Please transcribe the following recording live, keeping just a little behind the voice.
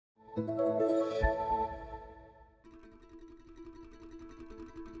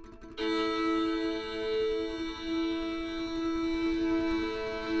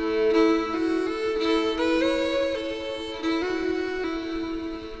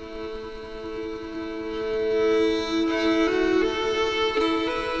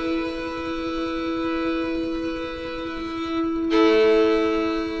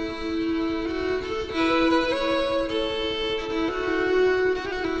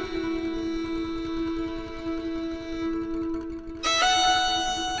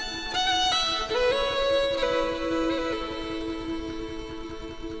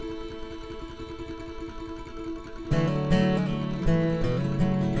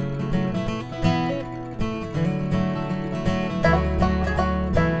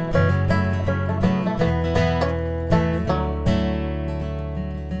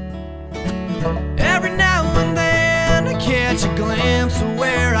Every now and then I catch a glimpse of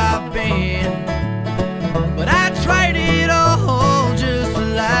where I've been, but I tried it all just to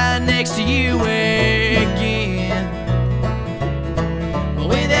lie next to you again. But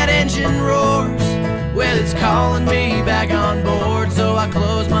when that engine roars, well, it's calling me back on board. So I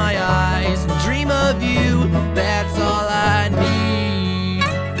close my eyes and dream of you, that's all I need.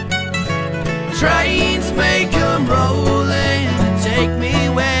 Trains may come rolling and take me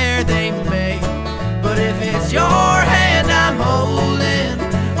where they may, but if it's your hand I'm holding,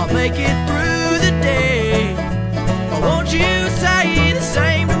 I'll make it through the day. Oh, won't you say the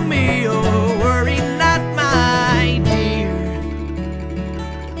same to me? Oh, worry not, my dear.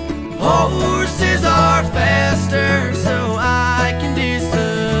 Horses are faster, so I can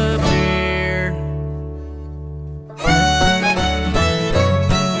disappear.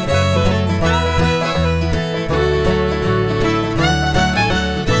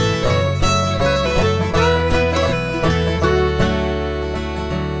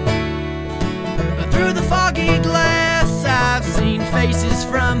 Through the foggy glass I've seen faces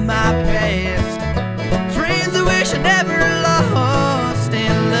from my past, friends I wish I never lost,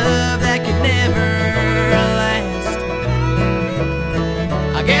 and love that could never last.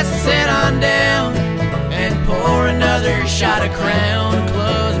 I guess I'll sit on down and pour another shot of Crown,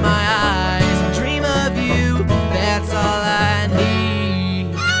 close my eyes and dream of you, that's all I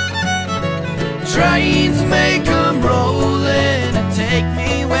need. Trains may come